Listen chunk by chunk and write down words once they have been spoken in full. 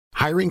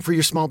Hiring for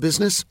your small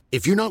business?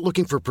 If you're not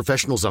looking for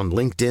professionals on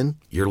LinkedIn,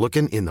 you're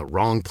looking in the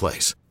wrong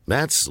place.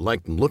 That's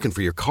like looking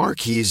for your car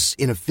keys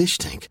in a fish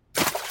tank.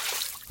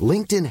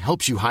 LinkedIn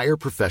helps you hire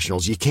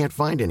professionals you can't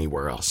find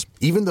anywhere else,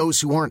 even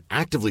those who aren't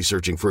actively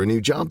searching for a new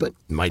job but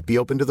might be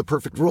open to the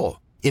perfect role.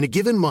 In a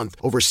given month,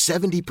 over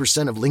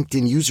 70% of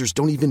LinkedIn users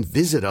don't even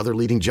visit other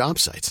leading job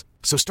sites.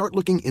 So start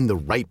looking in the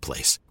right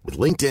place. With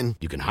LinkedIn,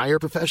 you can hire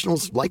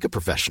professionals like a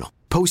professional.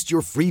 Post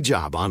your free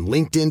job on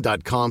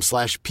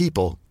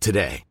linkedin.com/people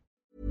today.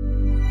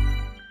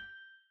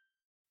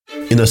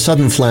 In a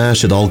sudden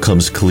flash, it all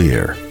comes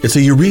clear. It's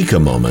a eureka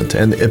moment,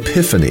 an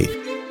epiphany.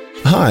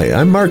 Hi,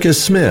 I'm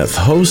Marcus Smith,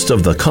 host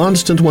of the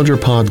Constant Wonder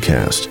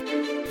podcast.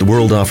 The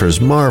world offers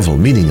marvel,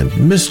 meaning,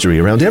 and mystery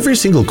around every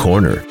single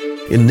corner.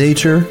 In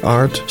nature,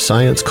 art,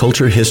 science,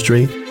 culture,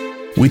 history,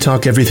 we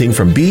talk everything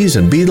from bees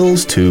and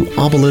beetles to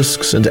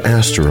obelisks and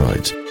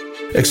asteroids.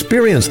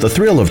 Experience the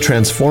thrill of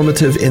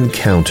transformative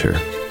encounter.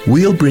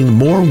 We'll bring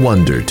more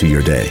wonder to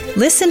your day.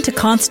 Listen to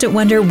Constant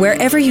Wonder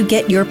wherever you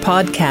get your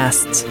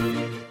podcasts.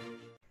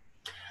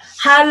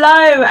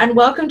 Hello and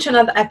welcome to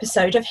another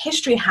episode of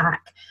History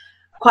Hack.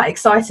 Quite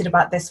excited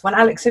about this one.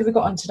 Alex, who have we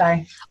got on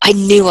today? I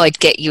knew I'd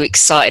get you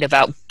excited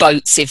about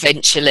boats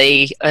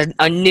eventually.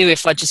 I knew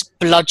if I just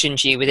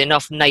bludgeoned you with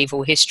enough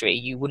naval history,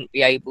 you wouldn't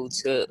be able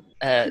to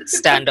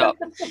stand up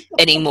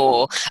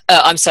anymore.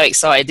 I'm so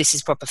excited. This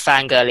is proper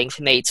fangirling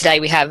for me. Today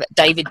we have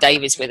David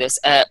Davis with us,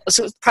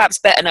 sort of perhaps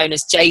better known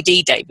as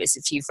J.D. Davis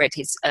if you've read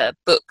his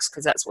books,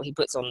 because that's what he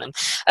puts on them.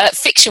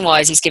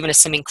 Fiction-wise, he's given us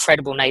some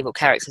incredible naval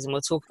characters, and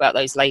we'll talk about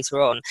those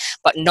later on.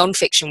 But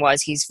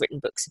non-fiction-wise, he's written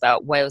books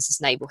about Wales's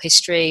naval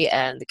history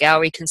and the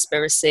Gowrie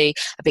conspiracy,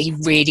 but he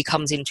really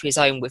comes into his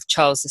own with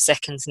Charles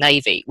II's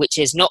Navy, which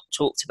is not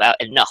talked about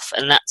enough,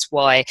 and that's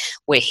why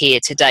we're here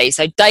today.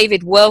 So,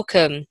 David,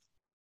 welcome.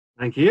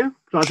 Thank you.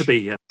 Glad to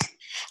be here.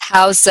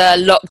 How's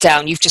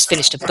lockdown? You've just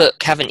finished a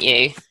book, haven't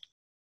you?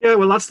 Yeah,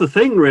 well, that's the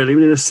thing, really. I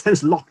mean, in a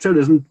sense, lockdown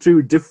isn't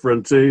too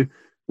different to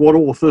what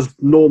author's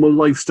normal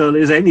lifestyle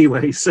is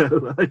anyway,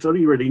 so I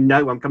don't really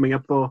know. I'm coming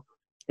up for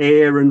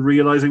air and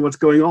realising what's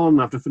going on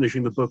after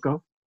finishing the book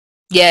off.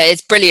 Yeah,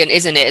 it's brilliant,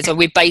 isn't it? So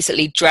we're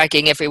basically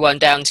dragging everyone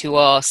down to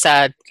our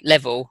sad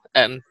level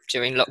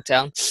during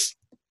lockdown.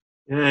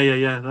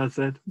 Yeah, that's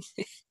it.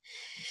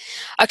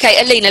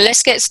 Okay, Alina,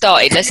 let's get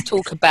started. Let's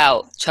talk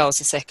about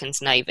Charles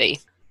II's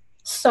Navy.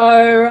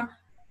 So,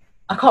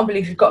 I can't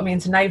believe you've got me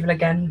into naval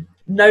again.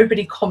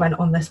 Nobody comment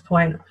on this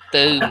point.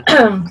 Boom.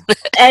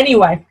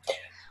 Anyway,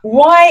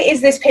 why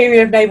is this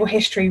period of naval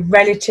history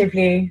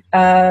relatively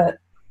not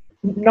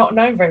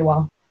known very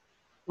well?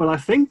 Well, I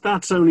think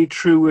that's only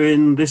true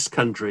in this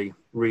country,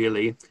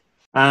 really.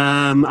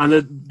 And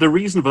the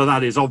reason for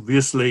that is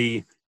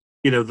obviously,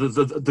 you know,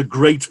 the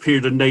great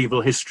period of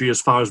naval history as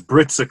far as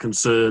Brits are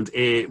concerned,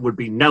 it would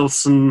be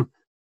Nelson.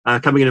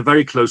 Coming in a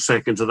very close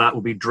second to that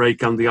would be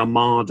Drake and the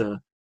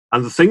Armada.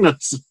 And the thing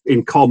that's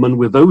in common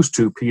with those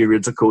two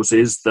periods, of course,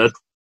 is that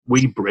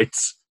we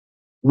Brits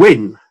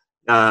win.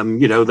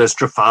 You know, there's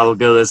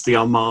Trafalgar, there's the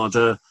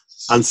Armada,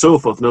 and so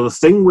forth. Now, the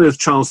thing with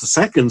Charles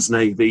II's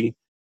Navy,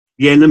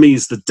 the enemy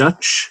is the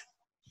Dutch.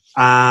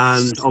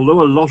 And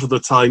although a lot of the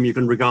time you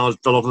can regard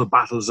a lot of the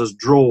battles as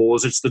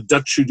draws, it's the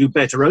Dutch who do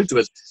better out of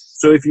it.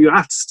 So if you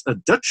asked a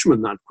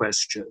Dutchman that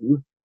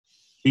question,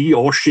 he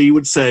or she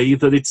would say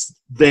that it's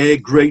their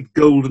great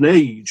golden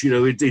age. You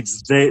know,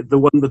 it's the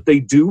one that they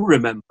do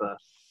remember.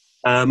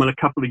 And a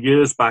couple of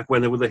years back,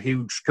 when there were the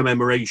huge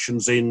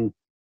commemorations in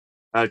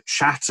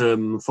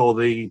Chatham for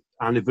the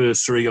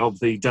anniversary of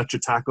the Dutch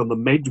attack on the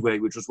Medway,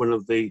 which was one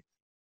of the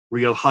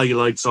real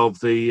highlights of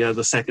the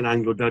Second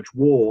Anglo-Dutch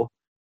War,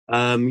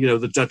 you know,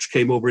 the Dutch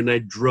came over in their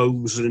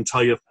droves and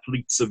entire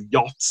fleets of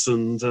yachts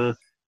and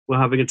were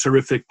having a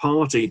terrific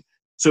party.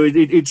 So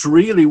it's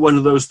really one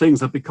of those things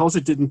that because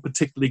it didn't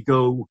particularly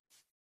go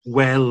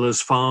well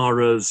as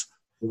far as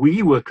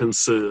we were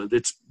concerned,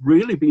 it's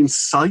really been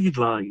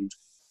sidelined.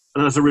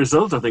 And as a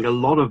result, I think a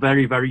lot of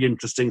very, very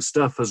interesting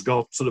stuff has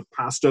got sort of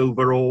passed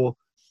over or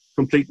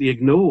completely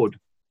ignored.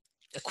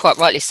 Quite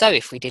rightly so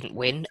if we didn't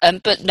win.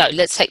 But no,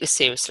 let's take this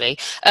seriously.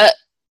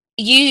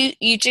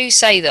 You do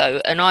say,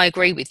 though, and I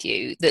agree with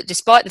you, that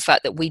despite the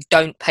fact that we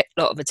don't pay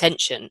a lot of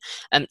attention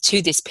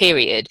to this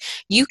period,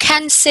 you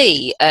can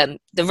see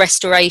the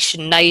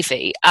Restoration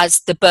Navy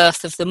as the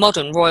birth of the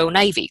modern Royal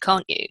Navy,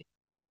 can't you?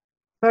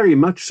 Very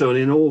much so, and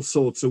in all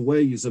sorts of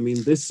ways. I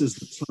mean, this is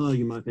the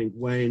time, I think,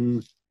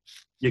 when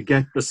you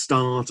get the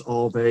start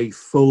of a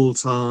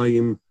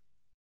full-time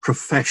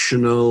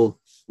professional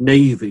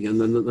Navy, and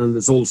then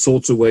there's all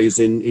sorts of ways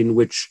in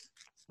which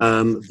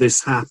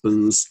this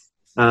happens.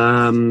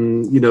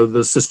 You know,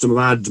 the system of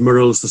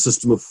admirals, the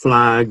system of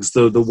flags,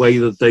 the way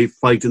that they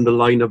fight in the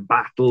line of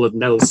battle that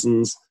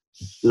Nelson's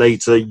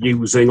later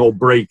using or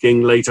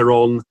breaking later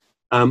on,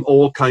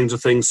 all kinds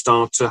of things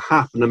start to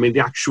happen. I mean, the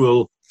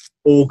actual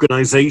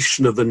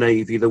organization of the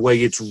Navy, the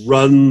way it's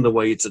run, the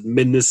way it's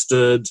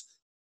administered,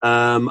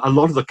 a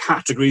lot of the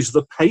categories of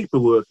the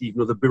paperwork,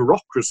 even of the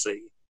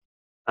bureaucracy,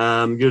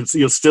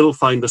 you'll still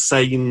find the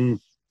same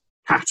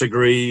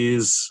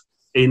categories,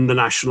 in the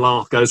National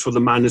Archives for the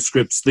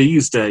manuscripts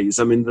these days.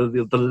 I mean,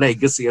 the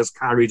legacy has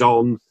carried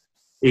on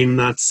in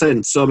that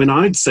sense. So, I mean,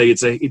 I'd say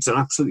it's an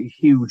absolutely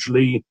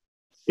hugely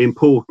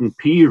important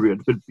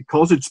period, but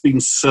because it's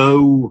been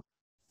so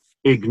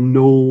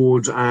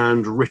ignored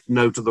and written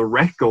out of the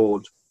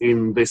record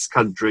in this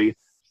country,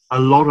 a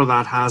lot of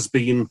that has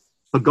been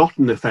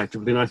forgotten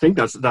effectively, and I think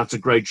that's a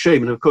great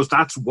shame. And of course,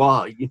 that's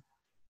why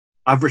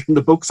I've written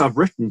the books I've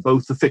written,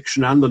 both the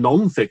fiction and the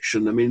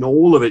non-fiction. I mean,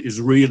 all of it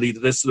is really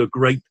this sort of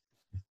great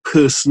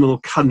personal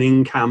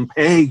cunning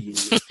campaign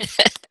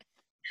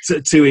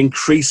to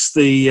increase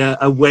the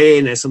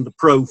awareness and the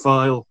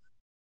profile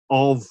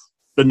of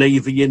the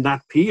Navy in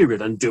that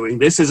period. And doing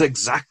this is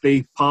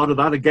exactly part of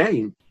that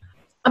again.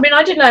 I mean,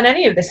 I didn't learn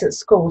any of this at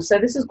school, so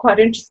this is quite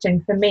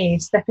interesting for me,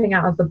 stepping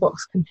out of the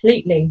box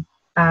completely.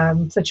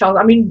 For Charles,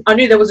 I mean, I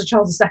knew there was a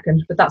Charles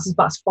II, but that's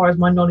about as far as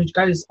my knowledge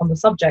goes on the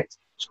subject.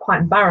 It's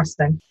quite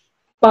embarrassing.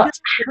 But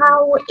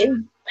how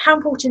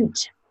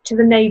important to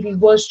the Navy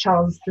was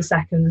Charles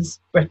II's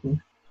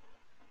Britain?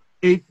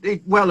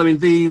 Well, I mean,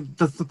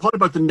 the point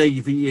about the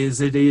Navy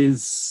is it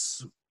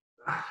is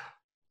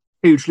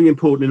hugely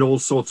important in all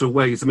sorts of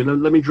ways. I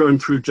mean, let me run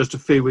through just a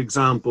few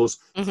examples.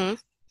 Mm-hmm.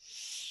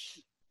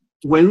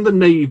 When the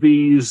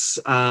Navy's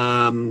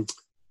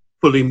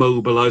fully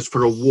mobilised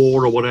for a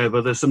war or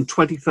whatever, there's some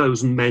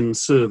 20,000 men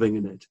serving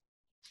in it.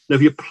 Now,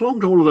 if you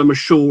plonked all of them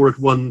ashore at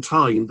one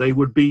time, they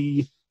would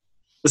be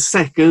the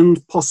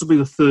second, possibly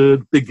the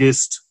third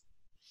biggest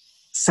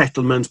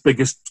settlement,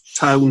 biggest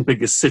town,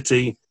 biggest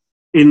city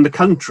in the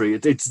country.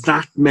 It's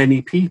that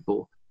many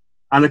people.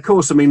 And of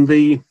course, I mean,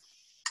 the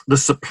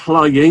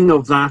supplying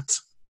of that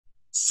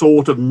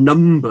sort of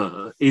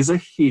number is a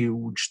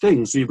huge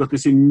thing. So you've got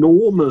this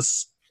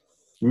enormous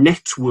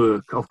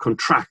network of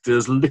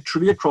contractors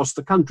literally across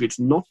the country. It's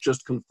not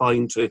just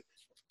confined to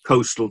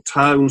coastal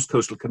towns,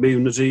 coastal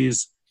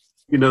communities.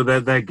 You know,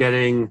 they're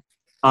getting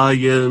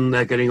iron,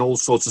 they're getting all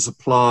sorts of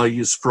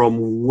supplies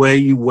from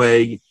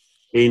way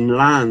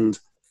inland.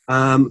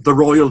 The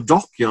Royal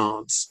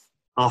Dockyards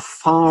are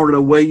far and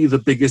away the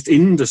biggest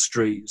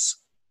industries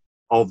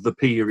of the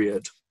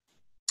period.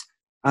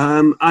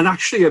 And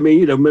actually, I mean,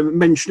 you know,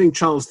 mentioning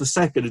Charles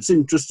II, it's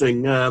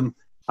interesting.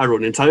 I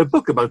wrote an entire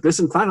book about this.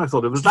 In fact, I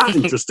thought it was that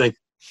interesting.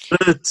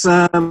 But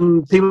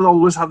people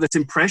always have this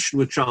impression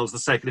with Charles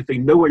II. If they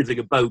know anything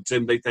about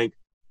him, they think,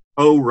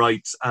 oh,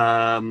 right,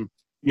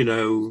 you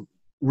know,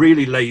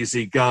 really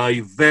lazy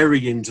guy,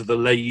 very into the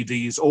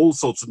ladies, all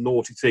sorts of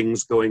naughty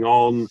things going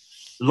on,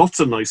 lots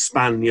of nice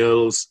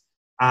spaniels,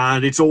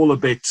 and it's all a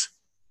bit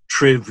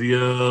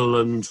trivial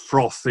and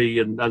frothy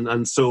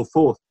and so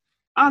forth.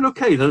 And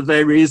okay,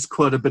 there is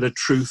quite a bit of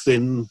truth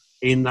in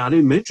that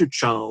image of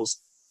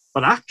Charles.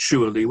 But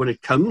actually, when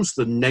it comes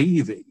to the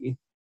Navy,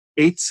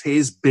 it's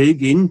his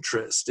big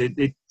interest.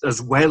 It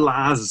as well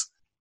as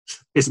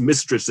his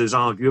mistresses,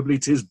 arguably,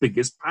 it's his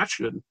biggest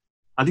passion.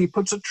 And he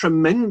puts a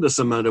tremendous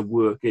amount of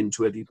work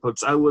into it. He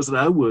puts hours and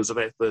hours of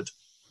effort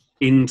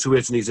into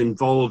it, and he's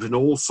involved in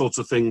all sorts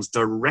of things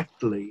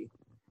directly.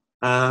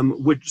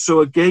 So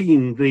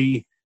again,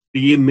 the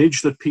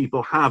image that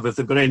people have, if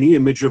they've got any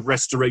image of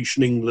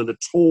Restoration England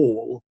at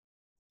all,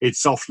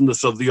 it's often the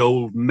sort of the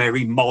old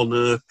merry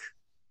monarch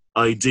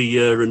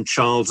idea, and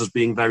Charles as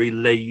being very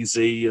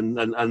lazy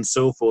and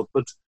so forth.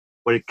 But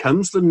when it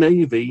comes to the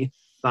Navy,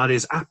 that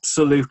is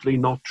absolutely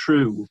not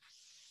true.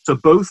 So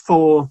both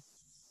for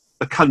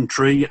the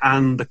country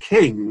and the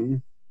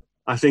king,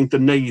 I think the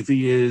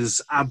Navy is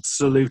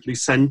absolutely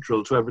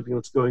central to everything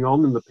that's going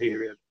on in the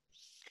period.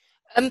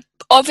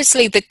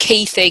 Obviously, the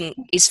key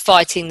thing is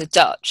fighting the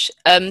Dutch.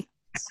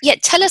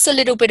 Tell us a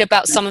little bit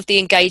about some of the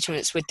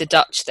engagements with the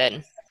Dutch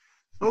then.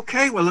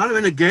 Okay, well, that, I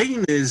mean,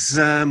 again, is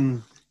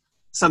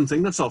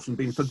something that's often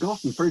been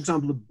forgotten. For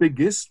example, the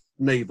biggest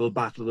naval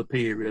battle of the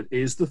period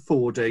is the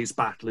 4 Days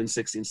Battle in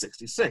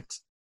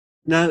 1666.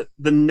 Now,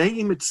 the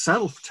name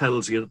itself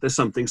tells you that there's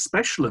something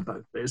special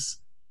about this.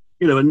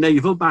 You know, a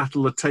naval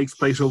battle that takes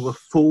place over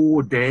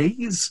 4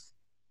 days.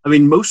 I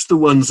mean, most of the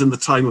ones in the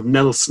time of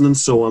Nelson and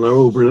so on are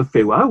over in a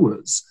few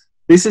hours.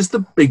 This is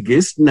the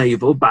biggest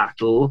naval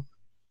battle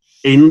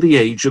in the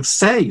age of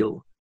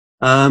sail.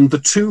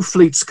 The two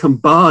fleets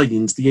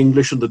combined, the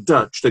English and the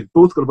Dutch, they've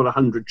both got about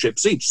 100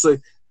 ships each. So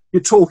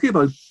you're talking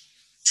about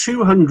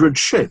 200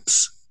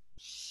 ships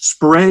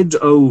spread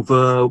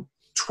over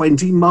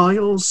 20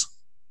 miles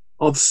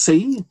of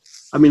sea.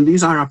 I mean,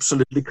 these are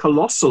absolutely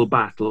colossal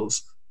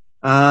battles.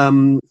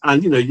 And,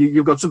 you know,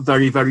 you've got some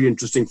very, very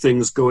interesting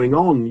things going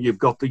on. You've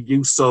got the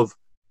use of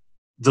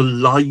the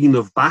line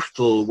of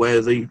battle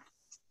where the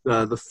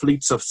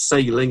fleets are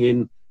sailing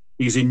in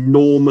these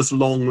enormous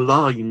long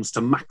lines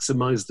to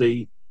maximize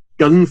the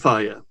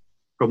gunfire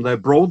from their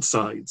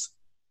broadsides.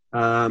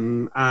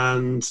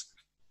 And,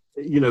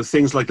 you know,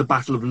 things like the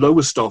Battle of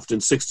Lowestoft in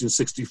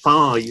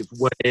 1665,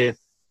 where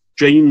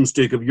James,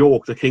 Duke of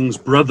York, the king's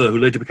brother, who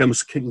later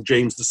becomes King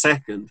James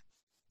II,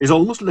 is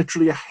almost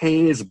literally a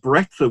hair's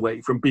breadth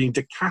away from being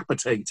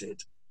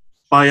decapitated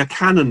by a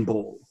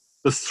cannonball.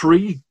 The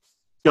three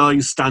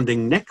guys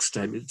standing next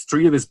to him, it's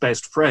three of his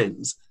best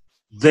friends,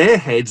 their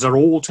heads are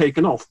all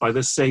taken off by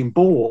the same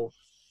ball.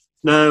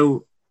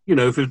 Now,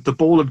 if the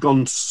ball had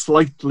gone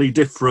slightly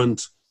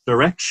different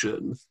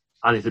direction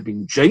and it had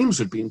been James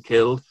who had been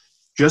killed,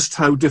 just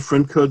how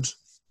different could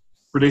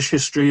British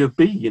history have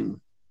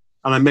been?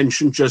 And I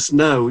mentioned just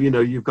now,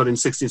 you've got in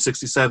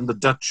 1667, the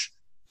Dutch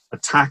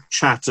attack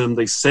Chatham,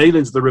 they sail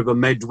into the River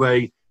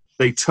Medway,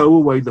 they tow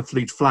away the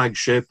fleet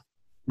flagship.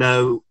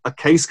 Now, a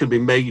case can be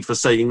made for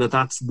saying that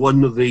that's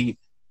one of the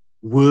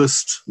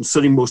worst and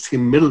certainly most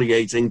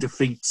humiliating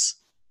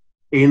defeats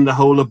in the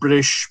whole of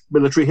British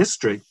military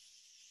history.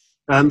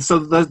 So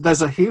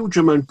there's a huge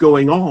amount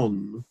going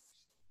on.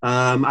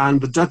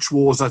 And the Dutch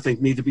wars, I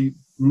think, need to be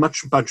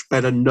much, much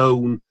better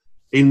known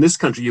in this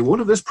country. You won't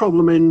have this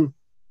problem in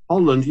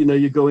Holland.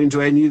 You go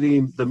into any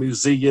of the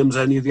museums,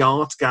 any of the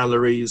art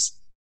galleries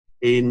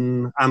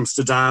in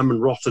Amsterdam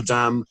and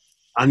Rotterdam,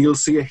 and you'll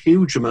see a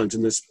huge amount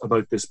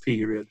about this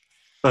period,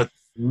 but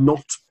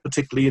not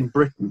particularly in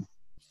Britain.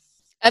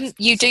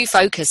 You do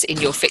focus in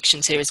your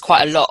fiction series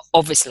quite a lot,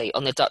 obviously,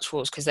 on the Dutch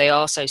wars because they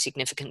are so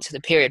significant to the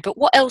period. But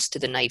what else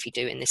did the Navy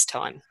do in this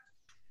time?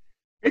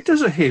 It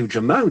does a huge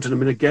amount. And I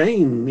mean,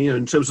 again,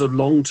 in terms of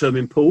long-term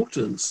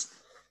importance,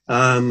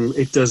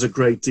 it does a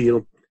great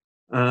deal.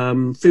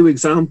 Few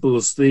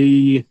examples,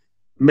 the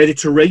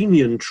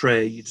Mediterranean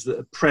trade,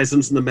 the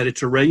presence in the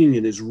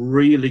Mediterranean is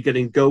really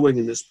getting going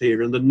in this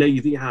period. And the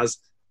Navy has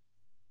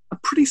a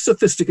pretty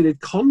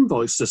sophisticated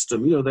convoy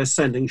system. They're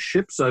sending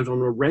ships out on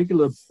a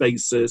regular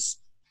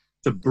basis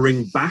to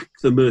bring back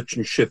the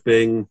merchant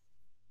shipping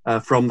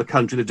from the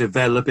country, the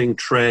developing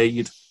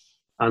trade,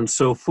 and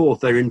so forth.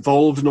 They're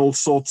involved in all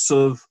sorts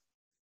of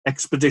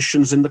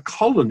expeditions in the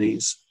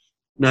colonies.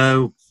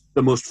 Now,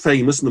 the most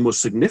famous and the most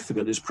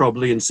significant is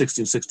probably in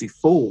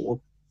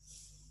 1664,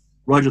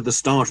 right at the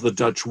start of the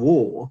Dutch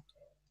War,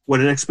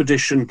 when an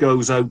expedition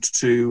goes out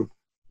to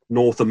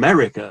North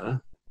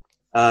America.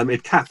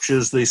 It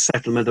captures the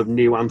settlement of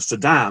New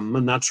Amsterdam,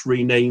 and that's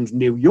renamed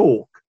New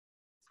York.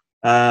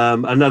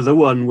 Another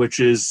one, which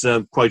is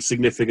quite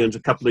significant, a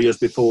couple of years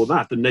before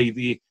that, the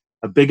Navy,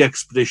 a big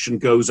expedition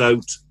goes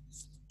out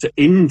to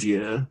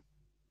India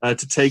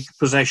to take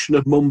possession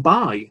of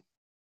Mumbai.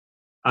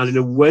 And in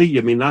a way,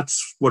 I mean,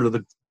 that's one of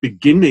the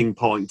beginning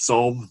points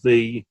of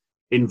the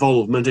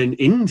involvement in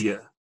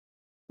India,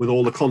 with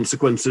all the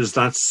consequences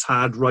that's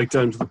had right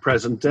down to the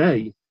present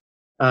day.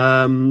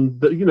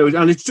 And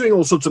it's doing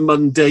all sorts of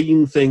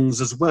mundane things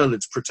as well.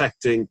 It's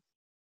protecting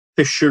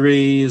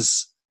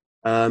fisheries.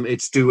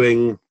 It's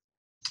doing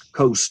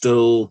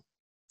coastal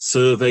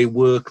survey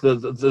work.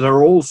 There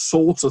are all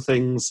sorts of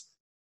things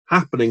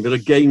happening that,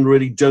 again,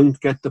 really don't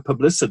get the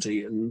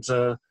publicity. And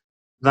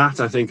that,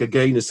 I think,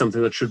 again, is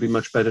something that should be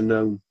much better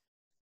known.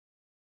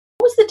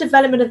 What was the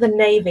development of the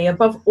Navy,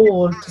 above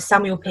all, to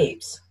Samuel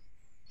Pepys?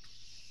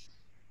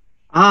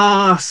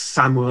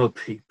 Samuel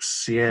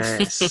Pepys,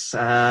 yes.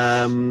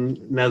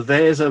 Now,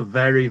 there's a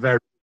very, very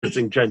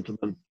interesting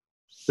gentleman,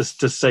 just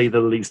to say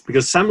the least,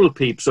 because Samuel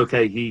Pepys,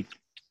 he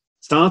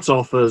starts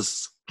off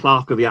as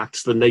clerk of the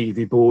Acts of the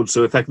Navy Board,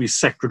 so effectively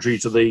secretary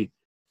to the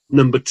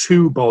number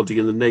 2 body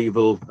in the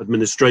naval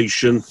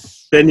administration.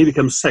 Then he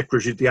becomes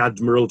secretary to the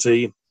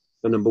Admiralty,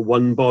 the number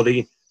 1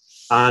 body,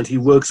 and he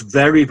works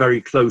very,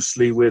 very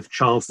closely with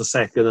Charles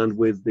II and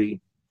with the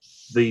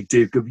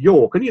Duke of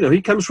York. And,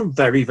 he comes from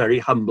very, very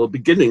humble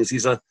beginnings.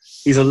 He's a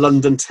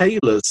London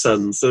tailor's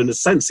son. So in a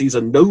sense, he's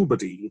a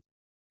nobody,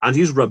 and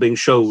he's rubbing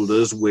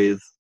shoulders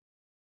with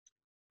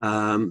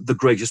the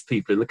greatest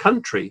people in the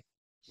country.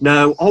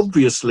 Now,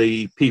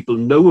 obviously, people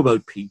know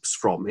about Pepys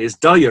from his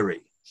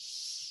diary.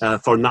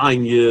 For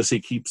 9 years, he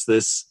keeps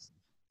this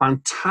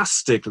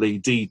fantastically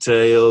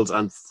detailed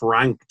and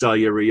frank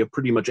diary of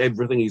pretty much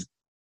everything he's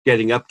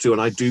getting up to.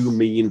 And I do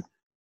mean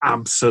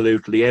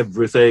absolutely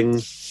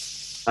everything.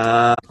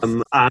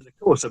 And of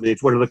course,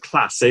 it's one of the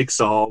classics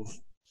of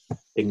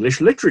English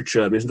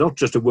literature. It's not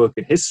just a work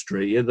of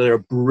history. There are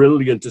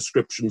brilliant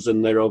descriptions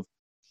in there of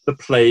the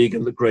plague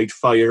and the Great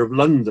Fire of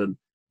London.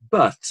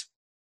 But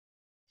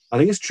I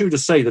think it's true to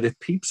say that if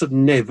Pepys had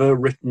never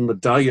written the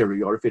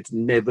diary, or if it's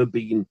never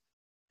been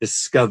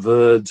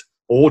discovered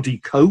or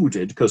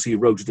decoded, because he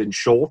wrote it in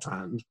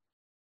shorthand,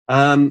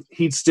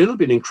 he'd still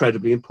be an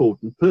incredibly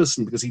important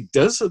person, because he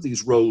does have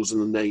these roles in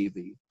the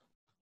Navy.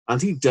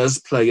 And he does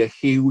play a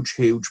huge,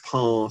 huge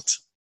part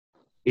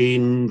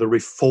in the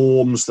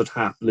reforms that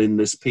happen in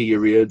this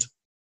period.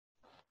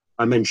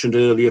 I mentioned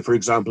earlier, for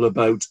example,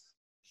 about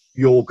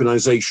the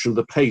organisation of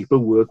the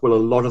paperwork. Well, a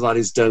lot of that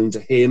is down to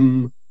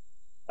him.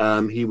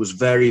 He was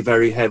very,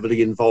 very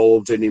heavily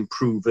involved in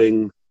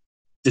improving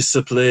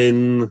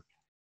discipline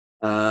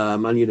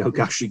and,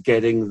 actually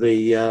getting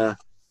the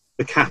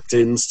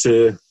captains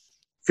to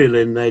fill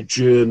in their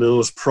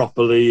journals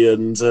properly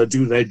and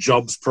do their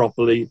jobs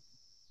properly.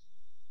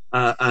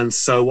 And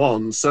so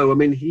on. So,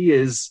 he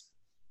is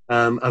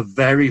a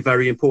very,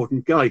 very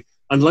important guy.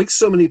 And like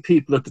so many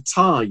people at the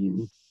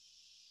time,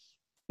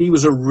 he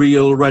was a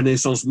real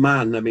Renaissance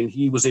man.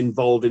 He was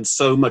involved in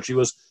so much. He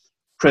was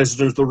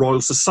president of the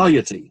Royal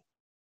Society.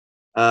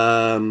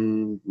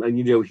 And,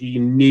 he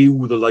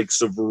knew the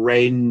likes of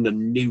Wren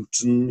and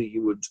Newton. He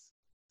would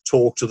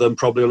talk to them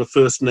probably on a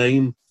first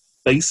name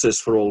basis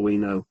for all we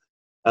know.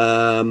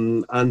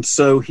 And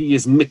so he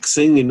is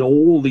mixing in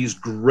all these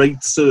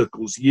great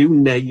circles. You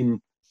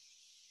name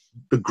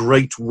the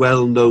great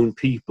well-known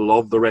people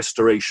of the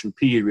Restoration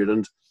period,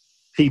 and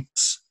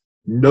Pepys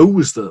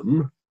knows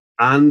them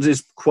and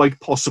is quite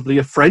possibly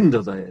a friend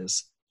of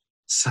theirs.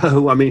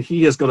 So,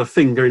 he has got a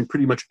finger in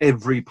pretty much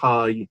every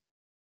pie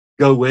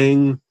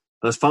going.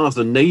 As far as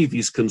the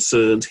Navy's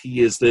concerned,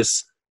 he is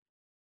this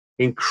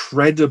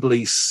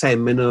incredibly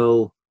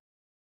seminal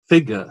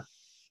figure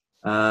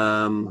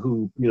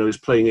who, is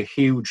playing a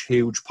huge,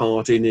 huge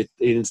part in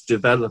its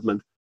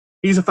development.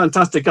 He's a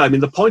fantastic guy.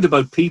 The point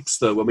about Pepys,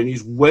 though,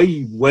 he's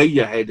way, way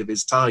ahead of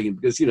his time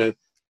because,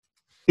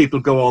 people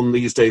go on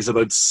these days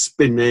about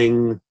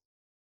spinning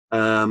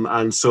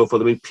and so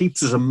forth.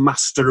 Pepys is a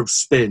master of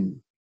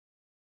spin.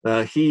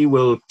 He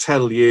will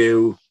tell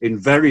you in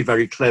very,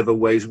 very clever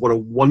ways what a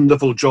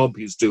wonderful job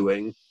he's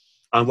doing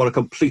and what a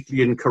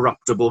completely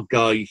incorruptible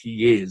guy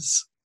he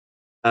is.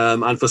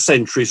 And for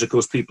centuries, of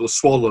course, people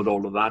swallowed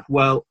all of that.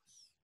 Well,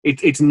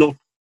 it's not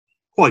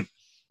quite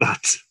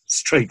that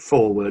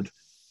straightforward.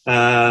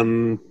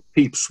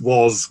 Pepys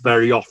was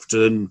very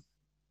often,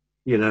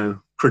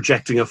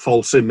 projecting a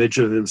false image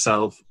of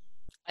himself.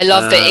 I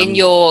love that in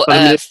your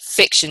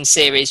fiction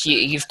series,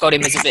 you've got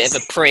him as a bit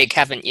of a prig,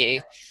 haven't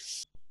you?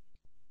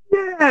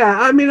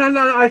 Yeah,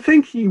 I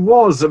think he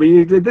was.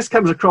 This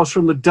comes across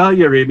from the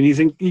diary.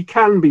 He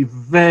can be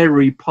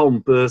very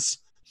pompous,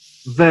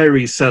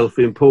 very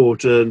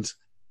self-important.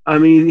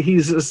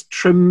 He's a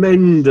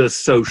tremendous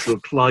social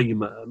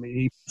climber.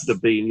 He must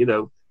have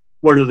been,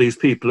 one of these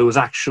people who was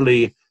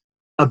actually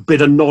a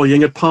bit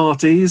annoying at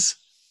parties,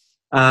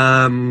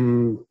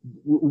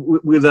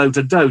 without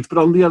a doubt. But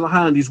on the other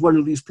hand, he's one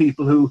of these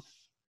people who,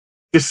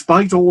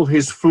 despite all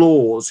his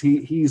flaws,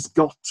 he's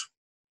got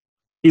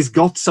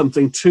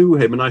something to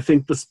him. And I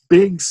think this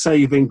big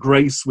saving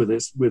grace with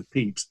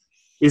Pepys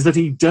is that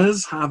he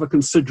does have a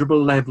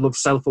considerable level of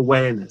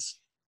self-awareness.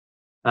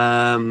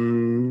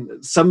 Some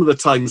of the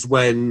times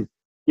when,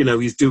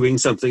 he's doing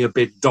something a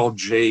bit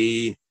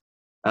dodgy,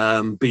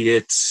 be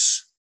it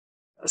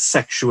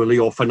sexually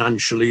or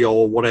financially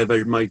or whatever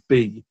it might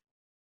be,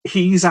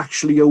 he's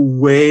actually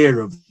aware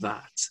of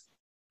that.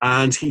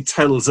 And he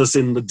tells us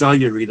in the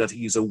diary that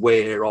he's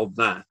aware of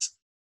that.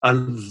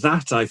 And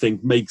that, I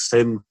think, makes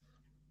him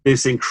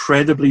this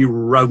incredibly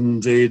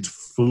rounded,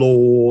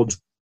 flawed,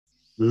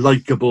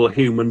 likeable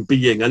human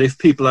being. And if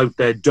people out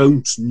there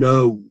don't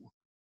know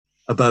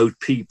about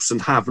Pepys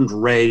and haven't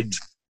read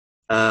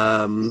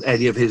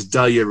any of his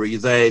diary,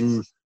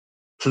 then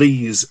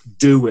please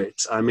do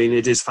it.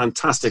 It is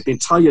fantastic. The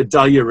entire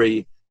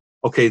diary,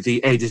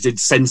 the edited,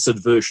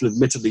 censored version,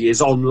 admittedly,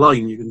 is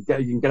online. You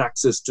can get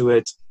access to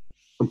it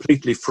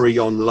completely free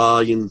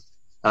online.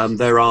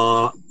 There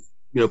are,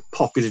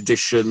 pocket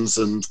editions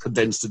and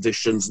condensed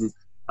editions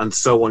and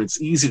so on.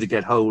 It's easy to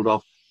get hold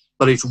of,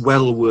 but it's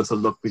well worth a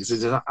look because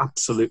it is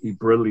absolutely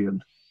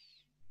brilliant.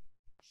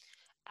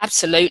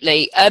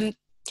 Absolutely.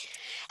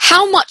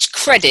 How much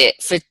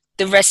credit for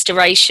the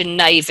Restoration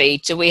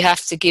Navy do we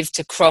have to give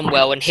to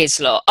Cromwell and his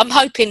lot? I'm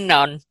hoping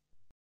none.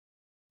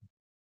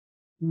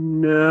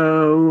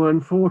 No,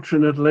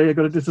 unfortunately, I've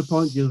got to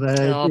disappoint you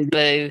there. Oh,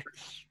 boo.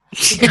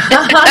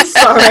 I'm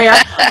sorry,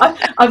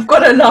 I've got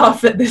to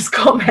laugh at this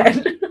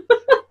comment.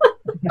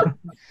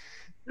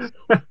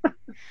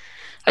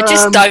 I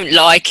just don't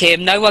like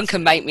him. No one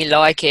can make me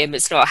like him.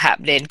 It's not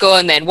happening. Go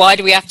on then. Why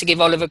do we have to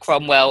give Oliver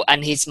Cromwell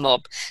and his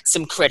mob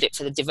some credit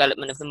for the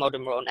development of the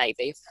modern Royal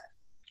Navy?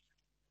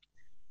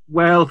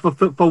 Well,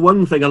 for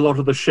one thing, a lot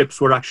of the ships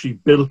were actually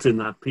built in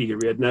that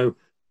period. Now,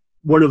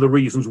 one of the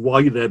reasons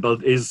why they're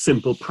built is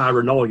simple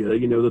paranoia,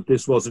 that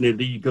this was an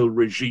illegal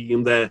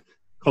regime. They're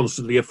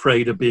constantly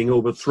afraid of being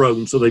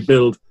overthrown, so they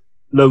build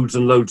loads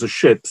and loads of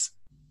ships.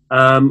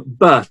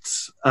 But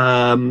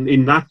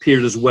in that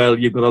period as well,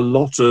 you've got a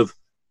lot of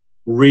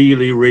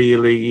really,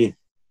 really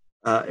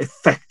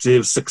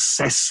effective,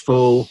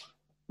 successful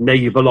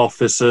naval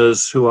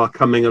officers who are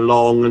coming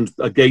along. And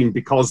again,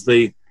 because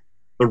the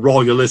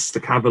royalists, the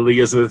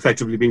cavaliers have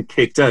effectively been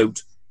kicked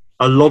out,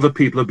 a lot of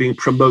people are being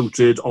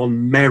promoted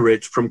on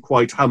merit from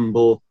quite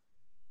humble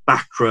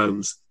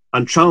backgrounds.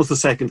 And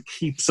Charles II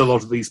keeps a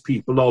lot of these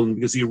people on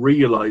because he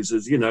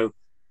realizes,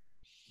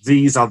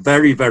 these are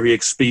very, very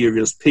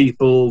experienced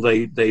people.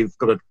 They've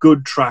got a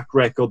good track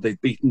record.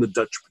 They've beaten the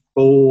Dutch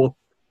before.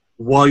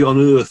 Why on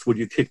earth would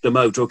you kick them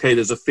out? Okay,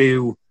 there's a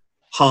few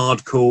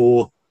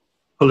hardcore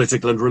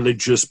political and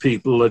religious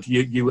people that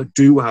you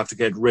do have to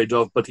get rid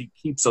of, but he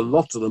keeps a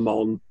lot of them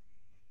on.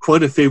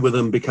 Quite a few of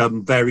them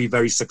become very,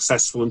 very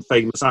successful and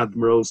famous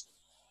admirals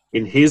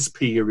in his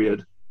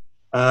period.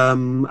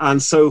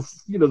 And so,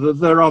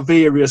 there are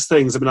various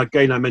things.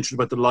 Again, I mentioned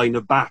about the line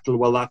of battle.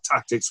 Well, that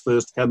tactics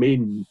first come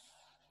in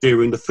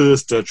during the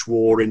First Dutch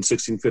War in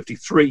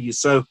 1653.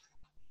 So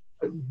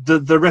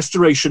the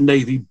Restoration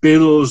Navy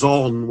builds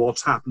on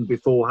what's happened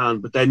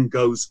beforehand, but then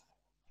goes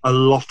a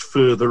lot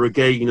further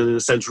again, and in a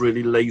sense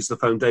really lays the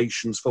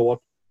foundations for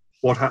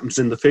what happens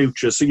in the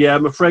future. So yeah,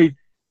 I'm afraid,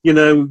 you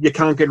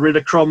can't get rid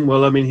of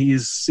Cromwell. I mean,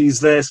 he's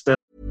there still.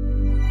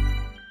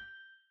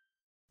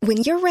 When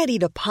you're ready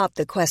to pop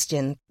the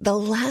question, the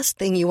last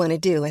thing you want to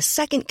do is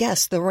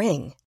second-guess the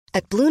ring.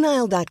 At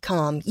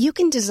BlueNile.com, you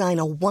can design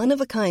a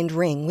one-of-a-kind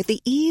ring with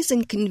the ease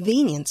and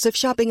convenience of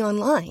shopping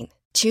online.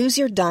 Choose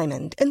your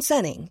diamond and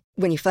setting.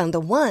 When you find the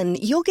one,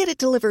 you'll get it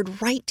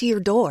delivered right to your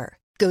door.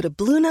 Go to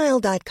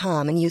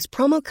BlueNile.com and use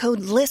promo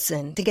code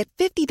LISTEN to get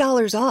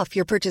 $50 off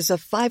your purchase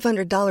of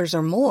 $500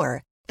 or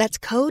more. That's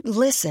code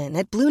LISTEN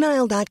at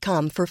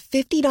BlueNile.com for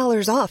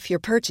 $50 off your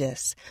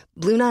purchase.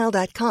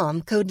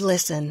 BlueNile.com, code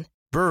LISTEN.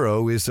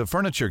 Burrow is a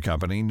furniture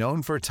company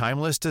known for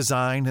timeless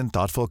design and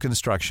thoughtful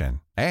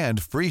construction,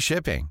 and free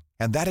shipping,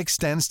 and that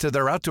extends to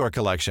their outdoor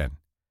collection.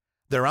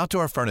 Their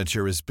outdoor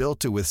furniture is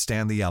built to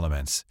withstand the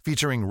elements,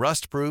 featuring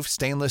rust-proof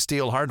stainless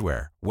steel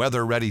hardware,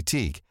 weather-ready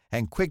teak,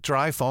 and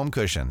quick-dry foam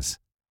cushions.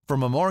 For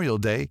Memorial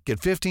Day,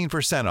 get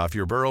 15% off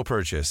your Burrow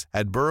purchase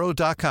at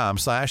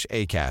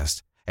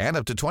burrow.com/ACAST, and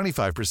up to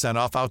 25%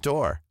 off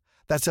outdoor.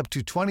 That's up to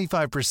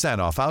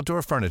 25% off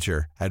outdoor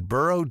furniture at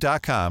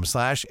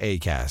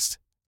burrow.com/ACAST.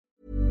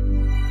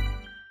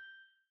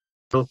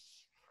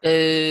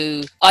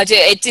 Ooh, I do.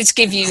 It does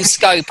give you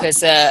scope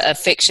as a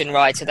fiction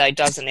writer, though,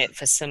 doesn't it?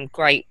 For some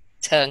great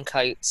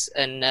turncoats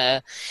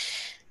and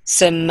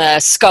some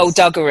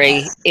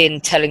skullduggery in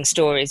telling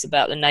stories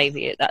about the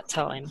Navy at that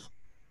time.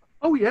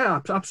 Oh yeah,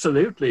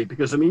 absolutely.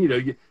 Because I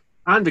mean,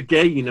 and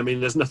again, I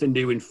mean, there's nothing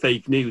new in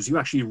fake news. You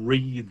actually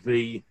read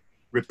the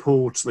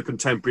reports, the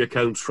contemporary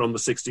accounts from the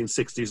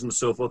 1660s and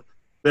so forth.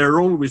 There are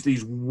always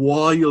these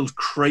wild,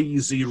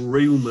 crazy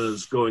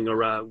rumours going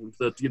around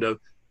that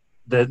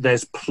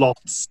there's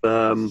plots.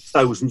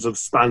 Thousands of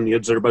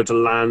Spaniards are about to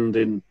land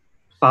in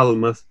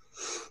Falmouth,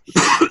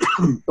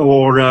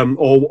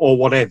 or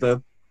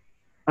whatever,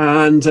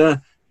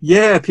 and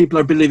people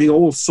are believing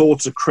all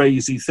sorts of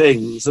crazy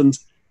things. And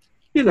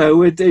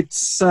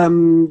it's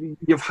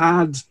you've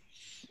had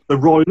the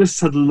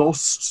Royalists had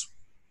lost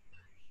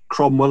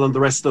Cromwell, and the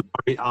rest of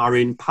them are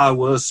in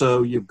power.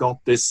 So you've got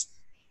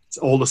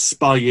all the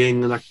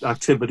spying and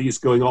activities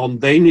going on.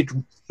 Then it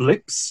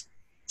flips.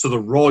 So the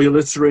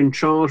Royalists are in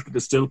charge, but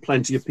there's still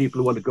plenty of people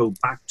who want to go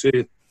back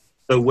to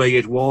the way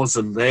it was,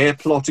 and they're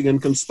plotting and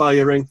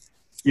conspiring.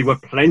 You've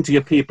got plenty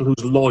of people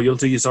whose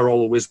loyalties are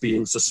always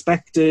being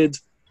suspected.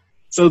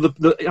 So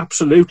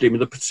absolutely, I mean,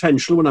 the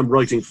potential when I'm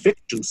writing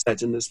fiction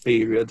set in this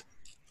period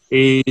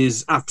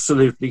is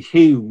absolutely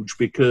huge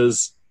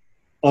because,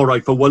 all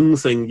right, for one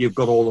thing, you've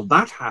got all of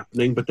that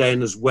happening, but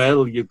then as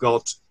well, you've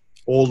got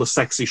all the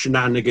sexy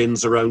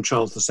shenanigans around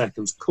Charles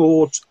II's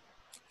court.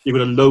 You've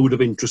got a load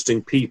of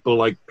interesting people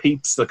like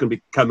Pepys that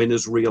can come in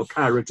as real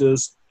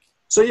characters.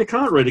 So you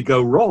can't really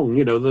go wrong.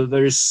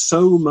 There is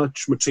so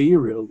much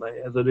material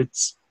there that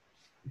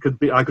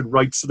I could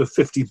write sort of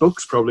 50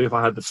 books probably if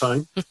I had the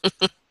time.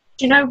 Do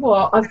you know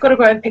what? I've got to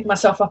go and pick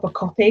myself up a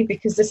copy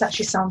because this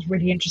actually sounds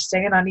really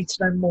interesting and I need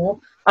to know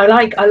more. I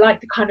like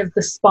the kind of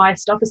the spy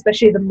stuff,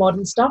 especially the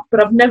modern stuff,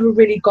 but I've never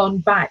really gone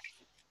back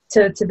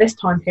to this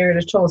time period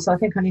at all. So I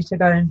think I need to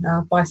go and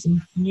buy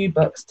some new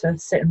books to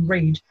sit and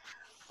read.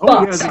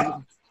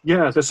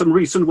 There's some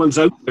recent ones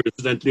out there,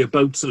 incidentally,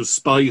 about sort of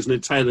spies and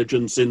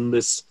intelligence in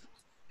this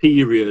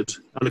period.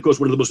 And of course,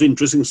 one of the most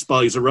interesting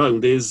spies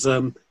around is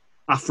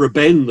Aphra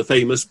Behn, the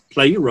famous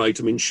playwright.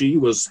 I mean, she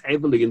was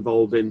heavily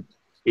involved in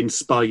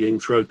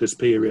spying throughout this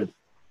period.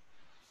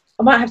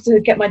 I might have to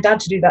get my dad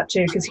to do that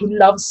too, because he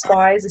loves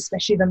spies,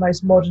 especially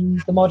the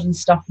modern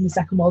stuff from the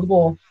Second World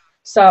War.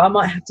 So I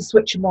might have to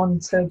switch him on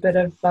to a bit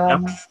of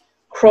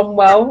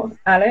Cromwell,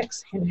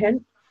 Alex, hint,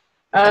 hint.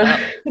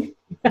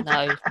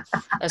 No,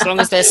 as long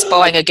as they're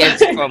spying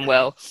against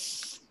Cromwell.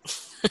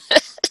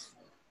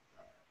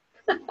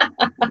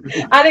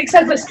 Alex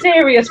has a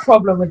serious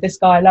problem with this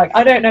guy. Like,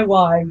 I don't know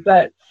why,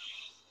 but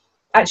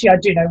actually I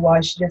do know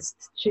why. She just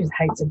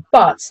hates him.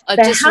 But I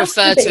just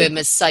refer to him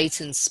as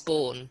Satan's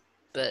spawn.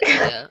 But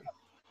yeah.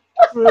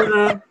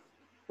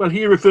 Well,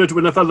 he referred to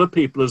enough other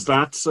people as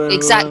that. So,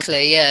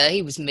 exactly. Yeah,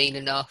 he was mean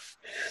enough.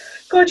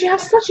 God, you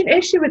have such an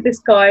issue with this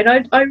guy, and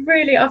I kind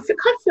of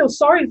feel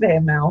sorry for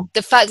him now.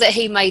 The fact that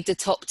he made the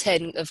top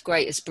 10 of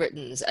greatest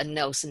Britons and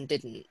Nelson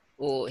didn't,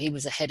 or he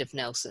was ahead of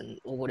Nelson,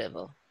 or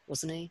whatever,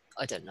 wasn't he?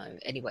 I don't know.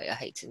 Anyway, I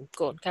hate him.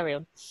 Go on, carry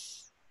on.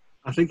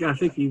 I think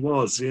he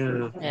was.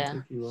 Yeah. Yeah. I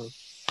think he was.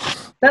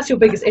 That's your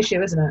biggest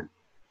issue, isn't it?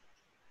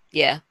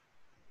 Yeah.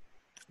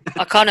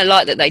 I kind of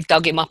like that they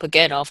dug him up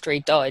again after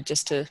he died,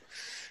 just to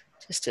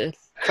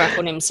crap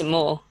on him some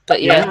more.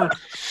 But yeah.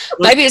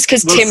 Maybe it's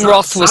because Tim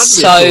Roth was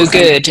so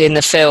good in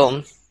the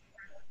film.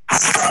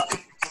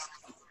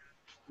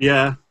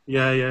 Yeah.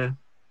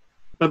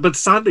 But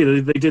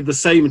sadly, they did the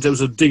same in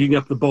terms of digging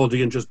up the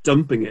body and just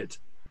dumping it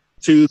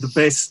to the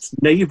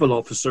best naval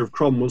officer of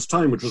Cromwell's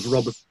time, which was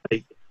Robert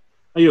Blake.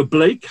 And,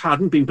 Blake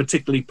hadn't been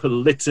particularly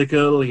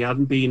political. He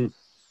hadn't been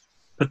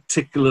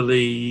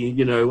particularly,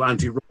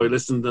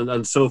 anti-royalist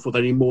and so forth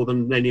any more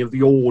than any of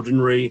the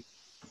ordinary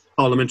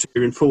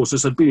parliamentarian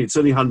forces had been. He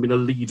certainly hadn't been a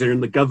leader in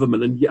the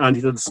government, and he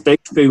had a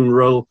state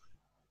funeral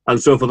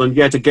and so forth. And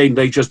yet again,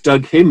 they just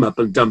dug him up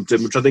and dumped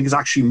him, which I think is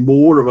actually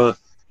more of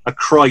a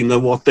crime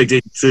than what they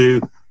did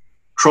to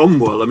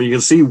Cromwell. I mean, you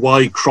can see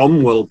why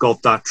Cromwell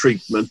got that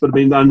treatment. But I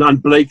mean,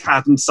 and Blake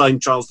hadn't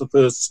signed Charles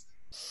I's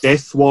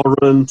death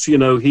warrant. You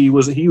know, he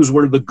was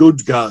one of the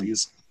good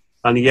guys,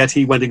 and yet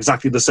he went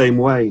exactly the same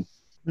way.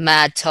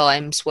 Mad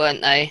times,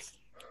 weren't they?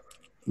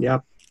 Yeah,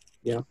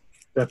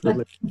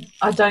 definitely.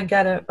 I don't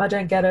get it.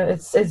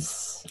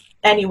 It's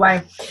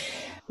anyway.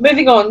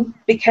 Moving on,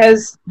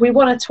 because we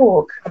want to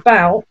talk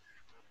about.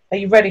 Are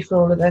you ready for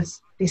all of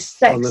this? The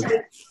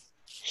sexiest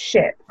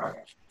ship.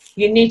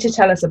 You need to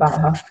tell us about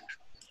her.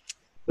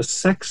 The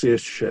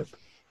sexiest ship.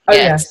 Oh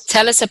Yes. yes.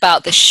 Tell us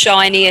about the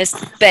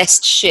shiniest,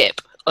 best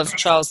ship of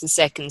Charles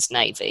II's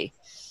navy.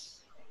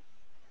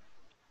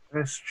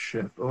 Best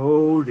ship.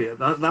 Oh dear,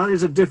 that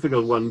is a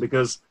difficult one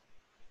because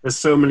there's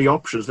so many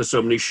options. There's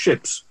so many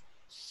ships.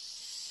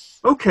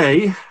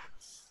 Okay.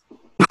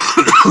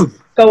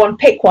 Go on,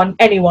 pick one.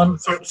 Anyone.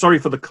 Sorry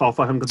for the cough.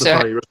 I haven't got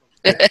the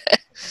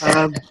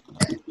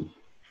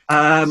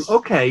virus.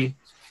 Okay.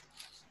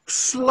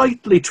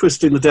 Slightly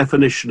twisting the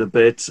definition a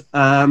bit.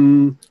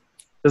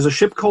 There's a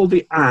ship called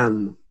the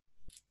Anne.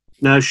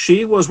 Now,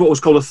 she was what was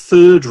called a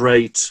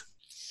third-rate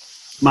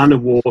man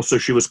of war, so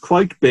she was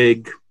quite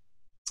big.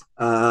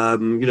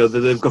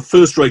 They've got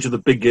first-rate of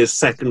the biggest,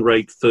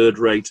 second-rate,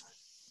 third-rate.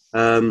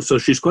 So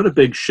she's quite a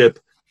big ship.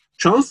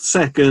 Charles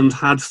II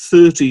had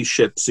 30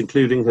 ships,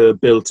 including her,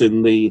 built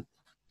in the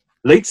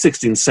late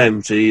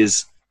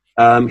 1670s.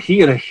 He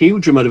had a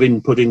huge amount of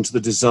input into the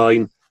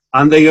design,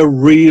 and they are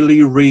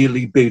really,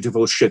 really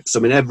beautiful ships. I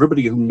mean,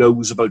 everybody who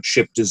knows about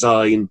ship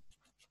design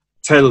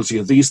tells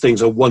you these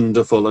things are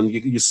wonderful, and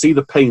you see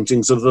the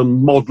paintings of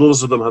them,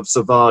 models of them have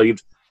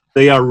survived.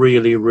 They are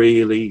really,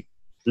 really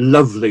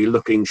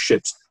lovely-looking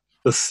ships.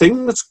 The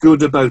thing that's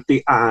good about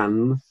the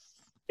Anne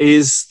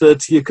is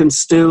that you can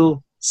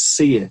still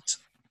see it.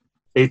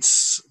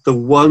 It's the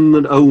one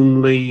and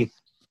only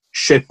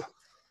ship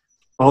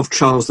of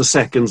Charles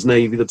II's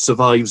navy that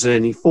survives in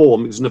any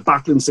form. It was in a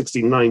battle in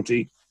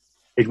 1690.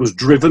 It was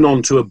driven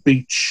onto a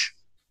beach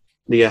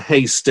near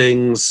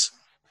Hastings,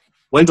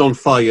 went on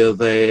fire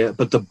there,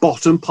 but the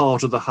bottom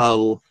part of the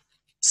hull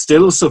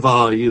still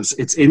survives.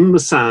 It's in the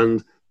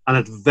sand, and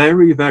at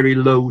very, very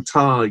low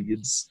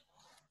tides,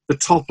 the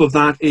top of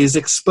that is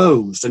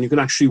exposed, and you can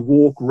actually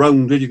walk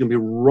round it. You can be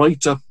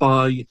right up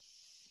by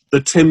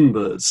the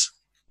timbers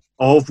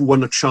of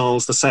one of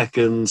Charles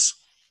II's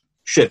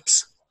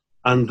ships.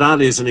 And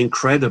that is an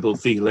incredible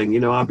feeling.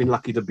 You know, I've been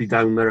lucky to be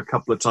down there a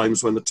couple of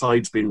times when the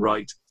tide's been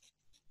right.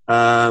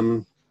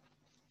 And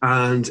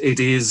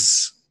it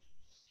is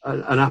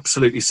an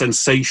absolutely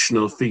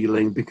sensational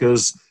feeling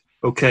because,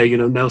 okay, you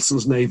know,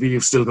 Nelson's Navy,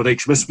 you've still got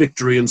HMS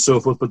Victory and so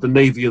forth, but the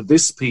Navy of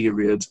this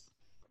period,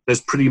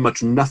 there's pretty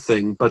much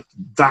nothing but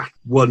that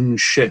one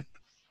ship.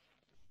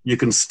 You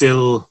can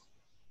still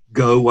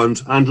go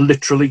and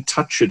literally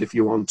touch it if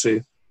you want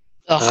to.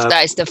 Oh,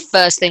 that is the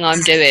first thing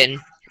I'm doing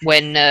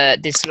when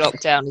this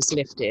lockdown is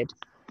lifted.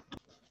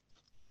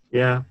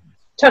 Yeah.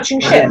 Touching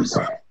ships.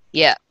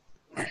 Yeah.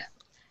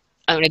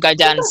 I'm going to go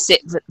down and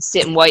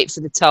sit and wait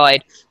for the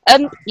tide.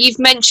 You've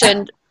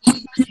mentioned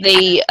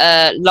the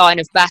line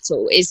of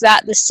battle. Is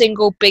that the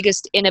single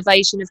biggest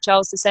innovation of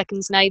Charles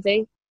II's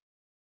navy?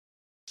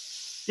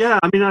 Yeah,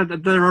 I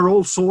mean, there are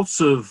all sorts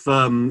of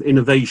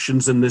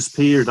innovations in this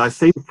period. I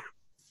think,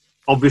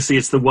 obviously,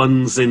 it's the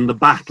ones in the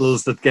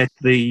battles that get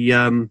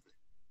the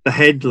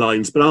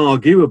headlines, but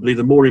arguably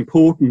the more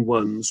important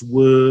ones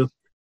were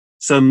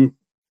some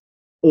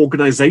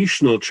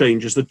organizational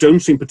changes that don't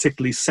seem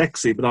particularly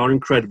sexy but are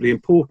incredibly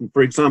important.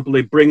 For example,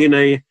 they bring in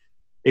a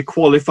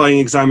qualifying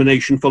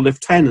examination for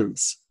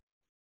lieutenants,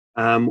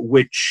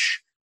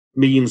 which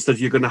means that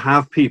you're going to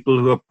have people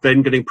who are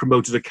then getting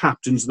promoted to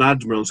captains and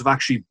admirals have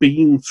actually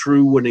been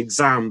through an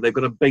exam. They've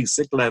got a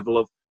basic level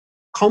of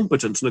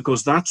competence, and of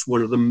course that's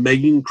one of the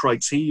main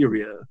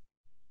criteria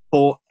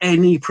for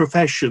any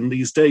profession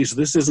these days. So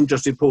this isn't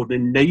just important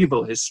in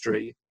naval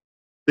history.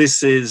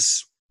 This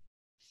is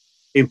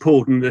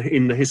important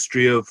in the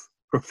history of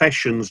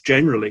professions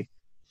generally.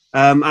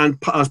 And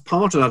as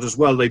part of that as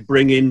well, they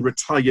bring in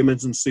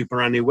retirement and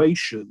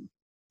superannuation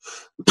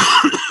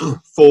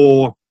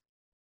for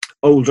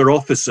older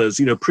officers.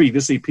 You know,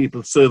 previously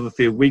people serve a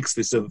few weeks,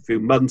 they serve a few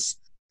months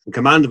in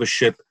command of a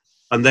ship,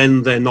 and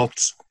then they're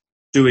not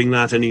doing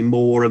that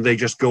anymore, and they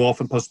just go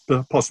off and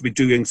possibly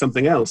doing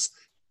something else.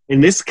 In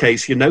this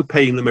case, you're now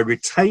paying them a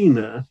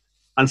retainer,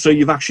 and so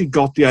you've actually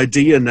got the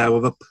idea now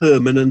of a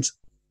permanent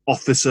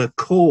officer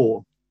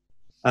corps.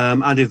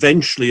 And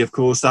eventually, of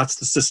course, that's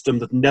the system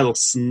that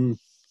Nelson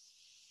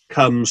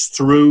comes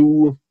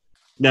through.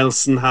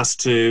 Nelson has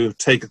to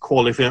take a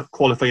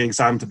qualifying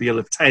exam to be a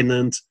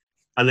lieutenant,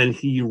 and then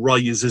he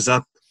rises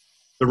up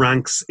the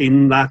ranks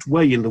in that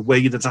way, in the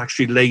way that's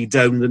actually laid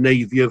down in the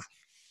navy of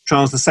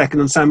Charles II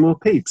and Samuel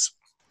Pepys.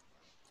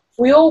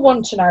 We all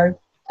want to know,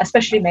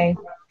 especially me,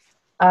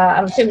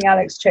 I'm assuming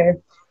Alex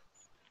too,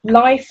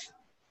 life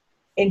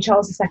in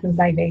Charles II's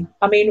Navy?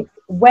 I mean,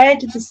 where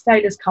did the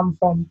sailors come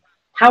from?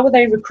 How were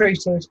they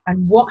recruited?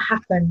 And what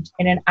happened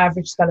in an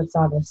average spell of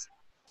service?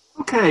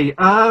 Okay,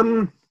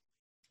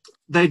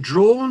 they're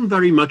drawn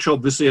very much,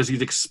 obviously, as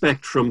you'd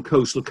expect, from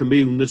coastal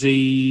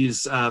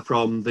communities,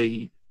 from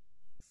the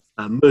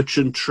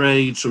merchant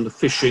trades, from the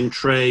fishing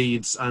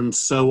trades, and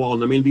so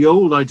on. I mean, the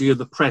old idea of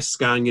the press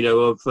gang,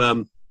 of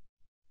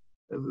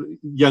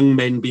young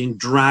men being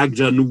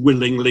dragged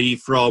unwillingly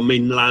from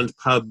inland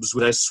pubs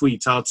with their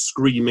sweethearts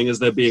screaming as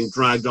they're being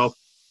dragged off.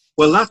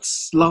 Well,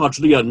 that's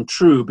largely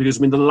untrue, because,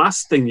 I mean, the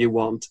last thing you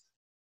want,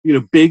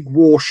 big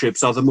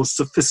warships are the most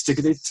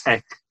sophisticated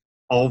tech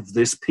of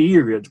this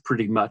period,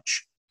 pretty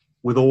much,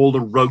 with all the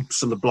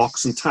ropes and the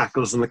blocks and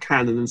tackles and the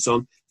cannon and so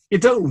on. You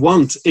don't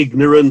want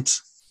ignorant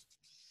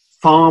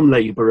farm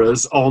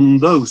labourers on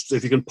those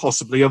if you can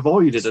possibly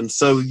avoid it. And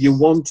so you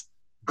want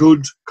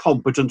good,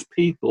 competent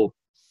people.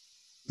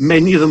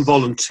 Many of them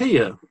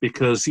volunteer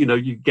because,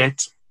 you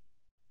get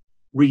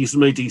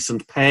reasonably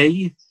decent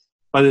pay,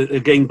 by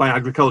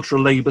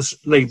agricultural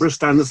labour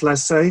standards,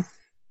 let's say.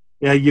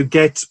 Yeah, you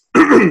get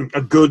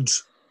a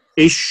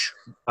good-ish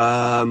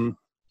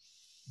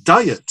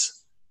diet.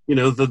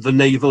 The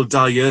naval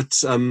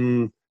diet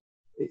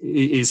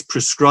is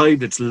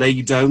prescribed, it's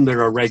laid down,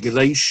 there are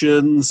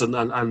regulations,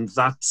 and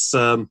that's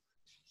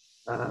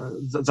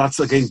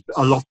again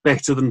a lot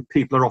better than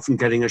people are often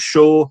getting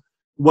ashore.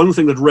 One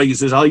thing that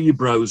raises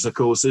eyebrows, of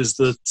course, is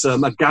that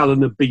a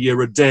gallon of beer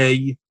a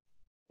day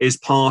is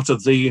part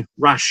of the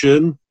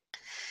ration.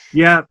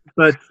 Yeah,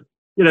 but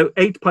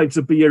 8 pints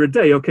of beer a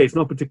day, okay, it's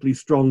not particularly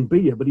strong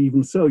beer, but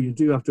even so, you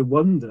do have to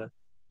wonder.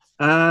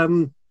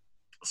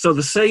 So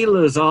the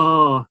sailors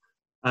are,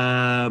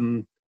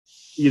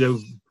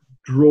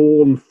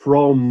 drawn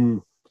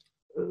from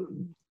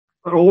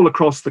all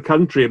across the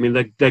country. I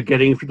mean, they're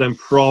getting them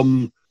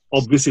from,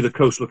 obviously, the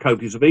coastal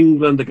counties of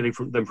England, they're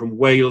getting them from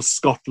Wales,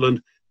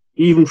 Scotland,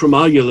 even from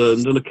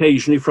Ireland, and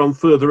occasionally from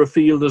further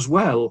afield as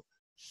well.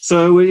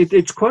 So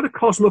it's quite a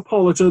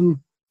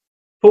cosmopolitan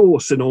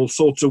force in all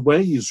sorts of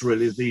ways,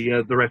 really,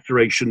 the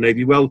Restoration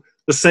Navy. Well,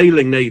 the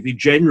sailing navy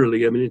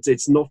generally, I mean,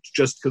 it's not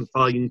just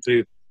confined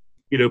to,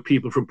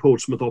 people from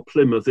Portsmouth or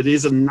Plymouth. It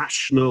is a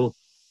national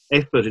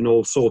effort in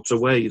all sorts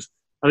of ways.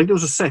 I think there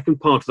was a second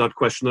part of that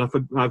question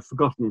I've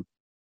forgotten.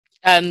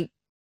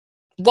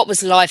 What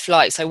was life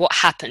like? So what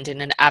happened in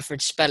an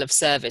average spell of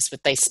service?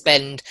 Would they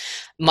spend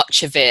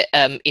much of it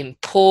in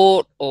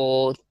port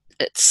or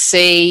at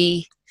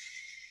sea?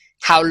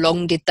 How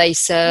long did they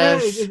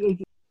serve? Yeah,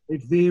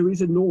 it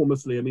varies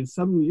enormously. I mean,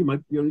 some you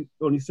might be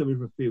only serving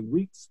for a few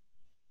weeks.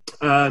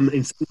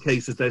 In some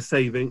cases, they're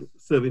serving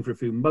for a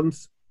few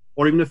months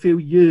or even a few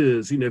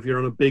years. If you're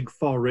on a big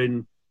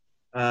foreign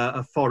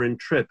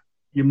trip,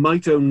 you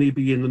might only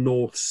be in the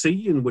North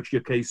Sea, in which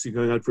case you're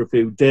going out for a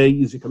few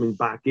days, you're coming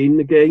back in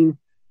again.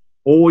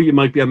 Or you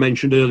might be, I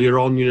mentioned earlier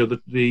on,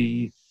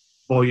 the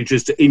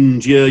voyages to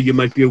India, you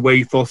might be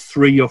away for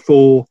 3 or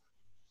 4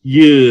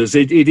 years.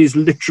 It is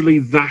literally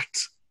that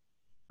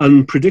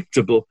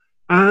unpredictable.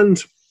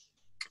 And,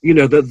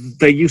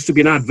 there used to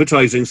be an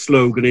advertising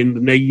slogan in the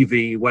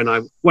Navy when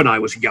I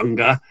was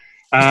younger,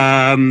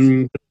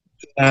 join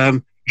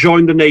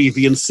the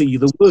Navy and see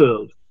the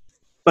world.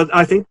 But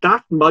I think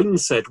that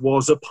mindset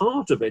was a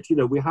part of it.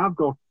 We have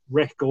got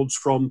records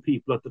from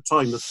people at the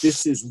time that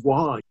this is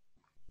why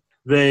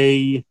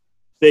they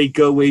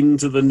go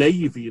into the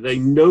Navy. They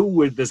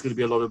know there's going to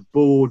be a lot of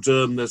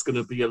boredom, there's going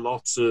to be a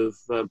lot of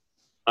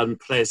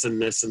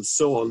unpleasantness and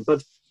so on.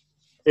 But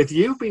if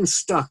you've been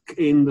stuck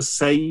in the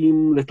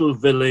same little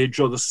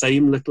village or the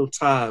same little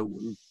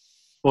town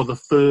for the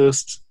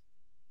first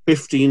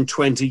 15,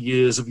 20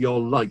 years of your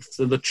life,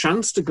 then the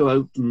chance to go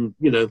out and,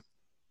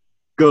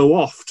 go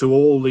off to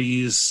all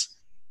these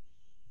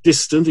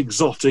distant,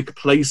 exotic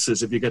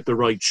places if you get the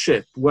right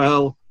ship,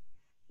 well,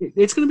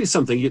 it's going to be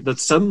something that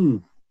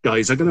some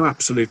guys are going to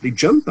absolutely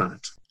jump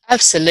at.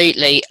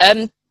 Absolutely.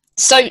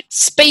 So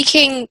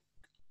speaking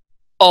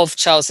of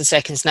Charles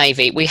II's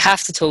Navy, we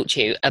have to talk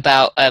to you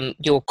about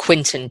your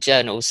Quinton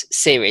Journals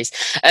series.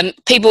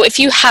 People, if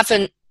you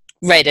haven't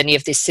read any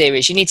of this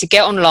series, you need to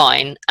get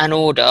online and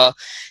order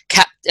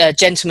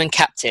Gentleman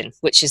Captain,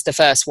 which is the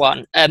first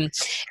one. It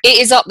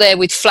is up there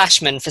with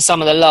Flashman for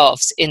some of the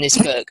laughs in this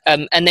book,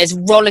 and there's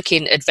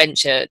rollicking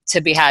adventure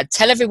to be had.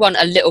 Tell everyone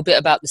a little bit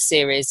about the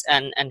series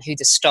and who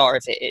the star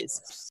of it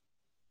is.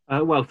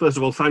 Well, first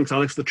of all, thanks,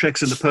 Alex. The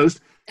check's in the post.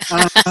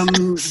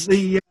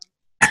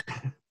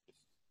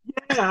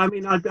 I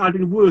mean, I've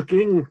been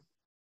working,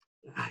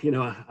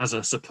 as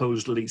a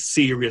supposedly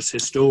serious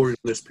historian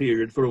in this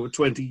period for over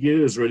 20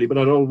 years, really, but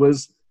I'd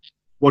always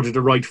wanted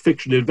to write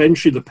fiction.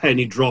 Eventually, the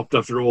penny dropped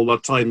after all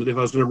that time that if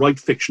I was going to write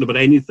fiction about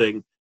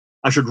anything,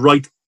 I should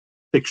write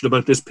fiction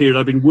about this period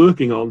I've been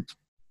working on.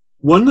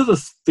 One of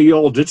the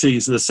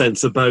oddities, in a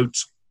sense, about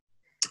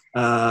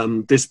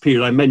this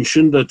period, I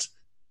mentioned that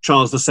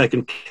Charles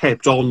II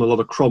kept on a lot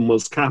of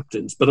Cromwell's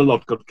captains, but a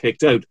lot got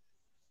kicked out.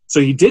 So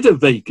he did have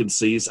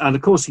vacancies, and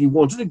of course he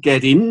wanted to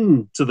get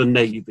into the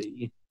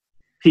Navy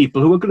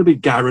people who were going to be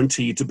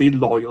guaranteed to be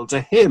loyal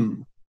to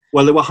him.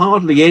 Well, there were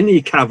hardly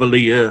any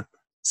Cavalier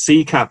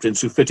sea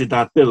captains who fitted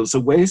that bill. So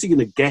where's he going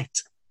to get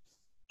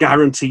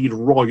guaranteed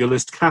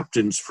royalist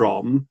captains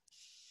from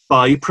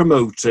by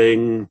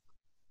promoting,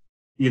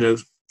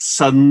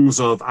 sons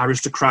of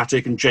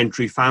aristocratic and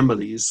gentry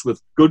families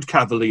with good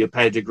Cavalier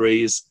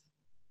pedigrees?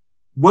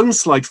 One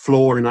slight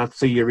flaw in that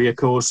theory, of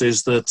course,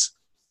 is that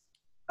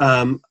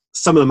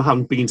some of them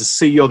haven't been to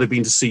sea, or they've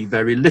been to sea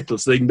very little,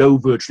 so they know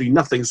virtually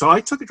nothing. So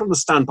I took it from the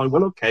standpoint,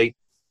 well, okay,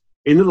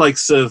 in the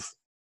likes of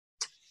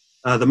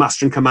the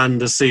Master and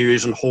Commander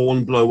series and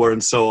Hornblower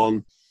and so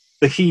on,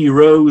 the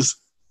hero's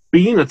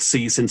been at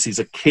sea since he's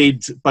a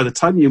kid. By the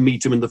time you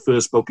meet him in the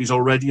first book, he's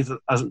already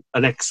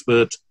an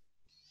expert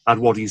at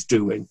what he's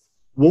doing.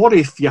 What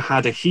if you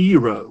had a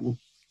hero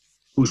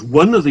who's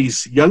one of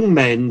these young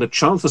men that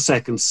Charles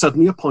II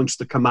suddenly appoints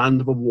the command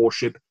of a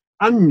warship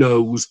and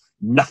knows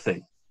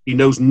nothing? He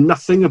knows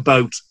nothing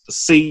about the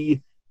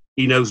sea.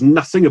 He knows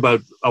nothing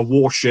about a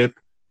warship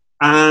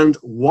and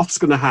what's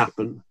going to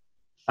happen.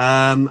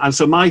 And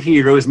so my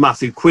hero is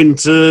Matthew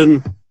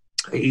Quinton.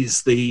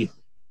 He's the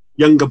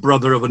younger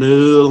brother of an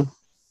earl.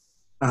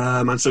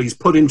 And so he's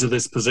put into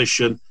this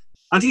position.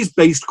 And he's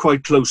based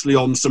quite closely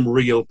on some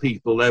real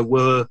people. There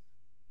were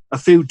a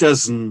few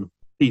dozen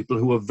people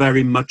who were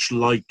very much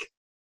like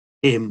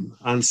him.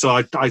 And so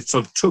I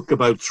sort of took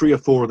about 3 or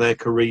 4 of their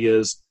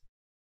careers,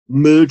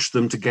 merged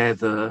them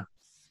together.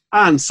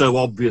 And so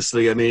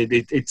obviously, I mean,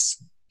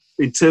 it's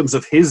in terms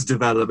of his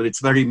development,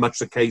 it's very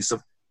much a case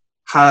of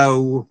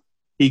how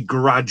he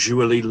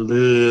gradually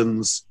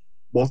learns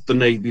what the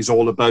Navy's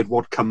all about,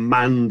 what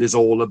command is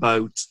all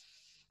about,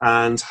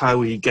 and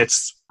how he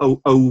gets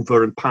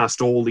over and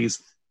past all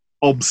these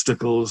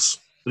obstacles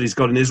that he's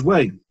got in his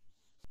way.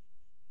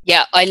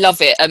 Yeah, I love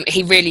it.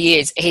 He really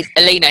is.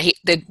 Alina,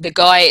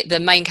 the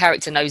main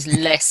character knows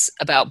less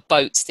about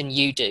boats than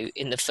you do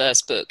in the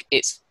first book.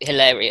 It's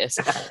hilarious.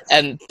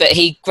 But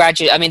he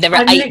gradually, I mean, there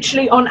are 8...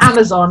 literally on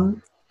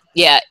Amazon.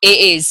 Yeah, it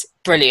is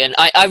brilliant.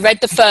 I read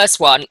the first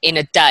one in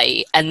a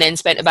day and then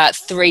spent about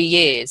 3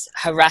 years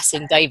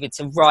harassing David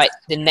to write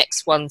the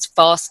next ones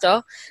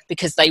faster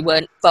because they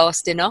weren't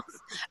fast enough.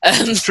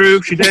 It's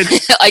true, she did.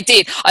 I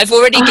did. I've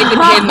already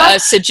given him a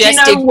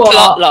suggested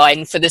plot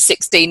line for the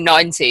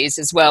 1690s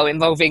as well,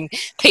 involving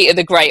Peter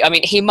the Great. I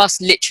mean, he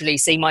must literally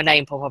see my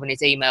name pop up in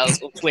his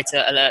emails or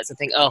Twitter alerts and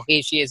think, oh,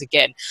 here she is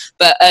again.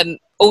 But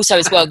also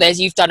as well,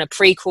 you've done a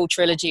prequel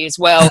trilogy as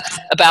well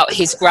about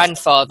his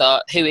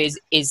grandfather, who is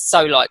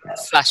so like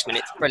Flashman.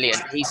 It's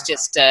brilliant. He's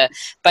just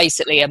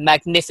basically a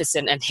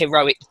magnificent and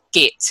heroic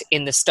git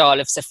in the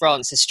style of Sir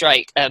Francis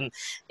Drake,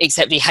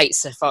 except he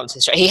hates Sir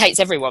Francis Drake. He hates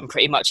everyone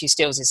pretty much. He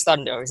steals his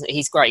thunder, isn't he?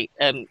 He's great.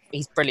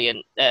 He's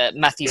brilliant.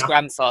 Matthew's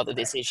grandfather,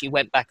 this is. You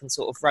went back and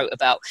sort of wrote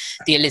about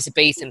the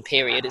Elizabethan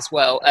period as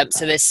well.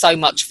 So there's so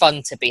much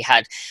fun to be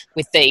had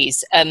with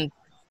these.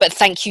 But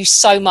thank you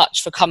so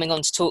much for coming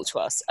on to talk to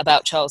us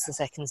about Charles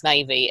II's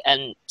Navy,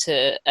 and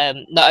to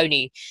not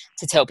only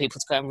to tell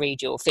people to go and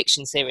read your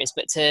fiction series,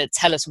 but to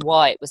tell us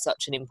why it was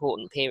such an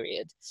important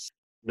period.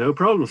 No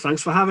problem.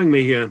 Thanks for having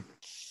me here.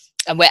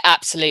 And we're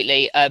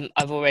absolutely,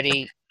 I've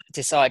already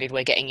decided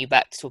we're getting you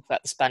back to talk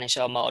about the Spanish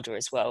Armada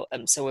as well.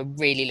 So we're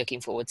really looking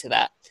forward to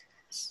that.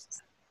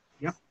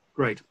 Yep,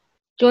 great.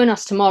 Join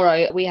us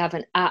tomorrow. We have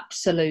an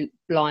absolute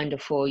blinder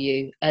for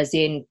you, as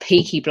in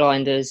Peaky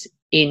Blinders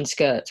in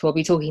skirts. We'll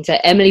be talking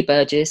to Emily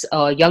Burgess,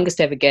 our youngest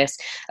ever guest,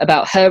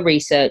 about her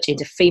research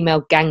into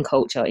female gang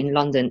culture in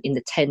London in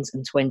the 10s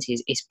and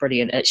 20s. It's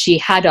brilliant. She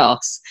had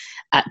us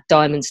at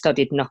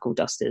diamond-studded knuckle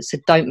dusters, so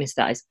don't miss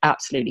that. It's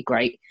absolutely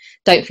great.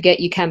 Don't forget,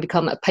 you can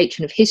become a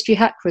patron of History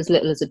Hack for as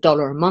little as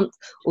 $1 a month.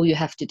 All you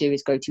have to do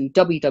is go to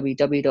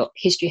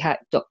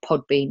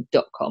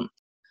www.historyhack.podbean.com.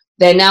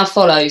 There now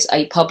follows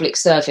a public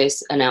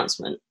service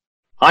announcement.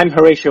 I'm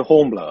Horatio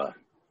Hornblower.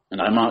 And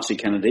I'm Archie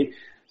Kennedy.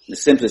 The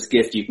simplest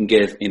gift you can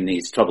give in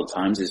these troubled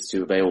times is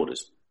to obey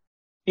orders.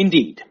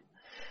 Indeed.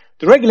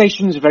 The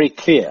regulations are very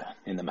clear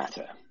in the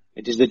matter.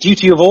 It is the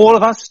duty of all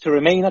of us to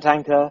remain at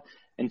anchor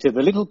until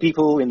the little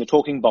people in the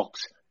talking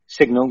box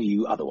signal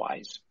you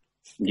otherwise.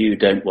 You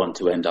don't want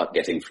to end up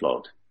getting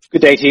flogged.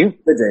 Good day to you.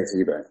 Good day to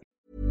you both.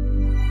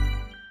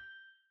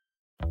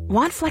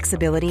 Want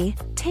flexibility?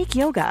 Take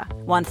yoga.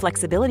 Want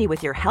flexibility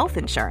with your health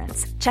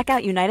insurance? Check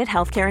out United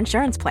Healthcare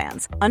Insurance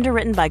Plans.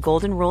 Underwritten by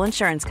Golden Rule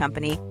Insurance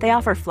Company, they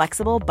offer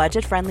flexible,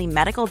 budget-friendly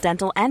medical,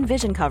 dental, and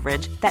vision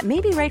coverage that may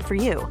be right for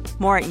you.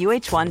 More at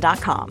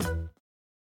UH1.com.